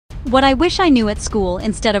What I wish I knew at school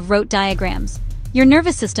instead of rote diagrams. Your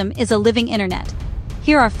nervous system is a living internet.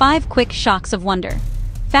 Here are 5 quick shocks of wonder.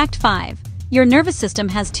 Fact 5. Your nervous system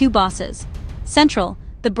has 2 bosses. Central,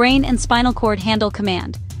 the brain and spinal cord handle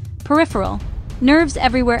command. Peripheral, nerves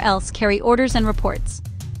everywhere else carry orders and reports.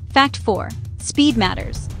 Fact 4. Speed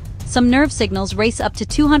matters. Some nerve signals race up to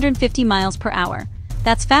 250 miles per hour.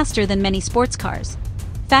 That's faster than many sports cars.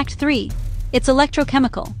 Fact 3. It's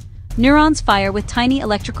electrochemical. Neurons fire with tiny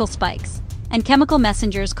electrical spikes and chemical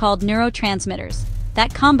messengers called neurotransmitters.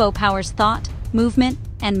 That combo powers thought, movement,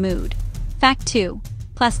 and mood. Fact 2.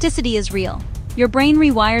 Plasticity is real. Your brain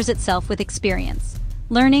rewires itself with experience.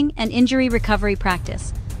 Learning and injury recovery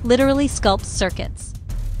practice literally sculpts circuits.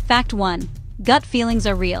 Fact 1. Gut feelings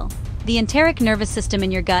are real. The enteric nervous system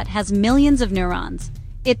in your gut has millions of neurons.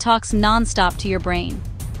 It talks non-stop to your brain,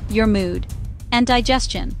 your mood, and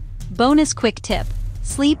digestion. Bonus quick tip.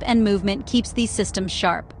 Sleep and movement keeps these systems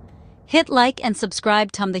sharp. Hit like and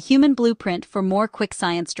subscribe to The Human Blueprint for more quick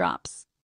science drops.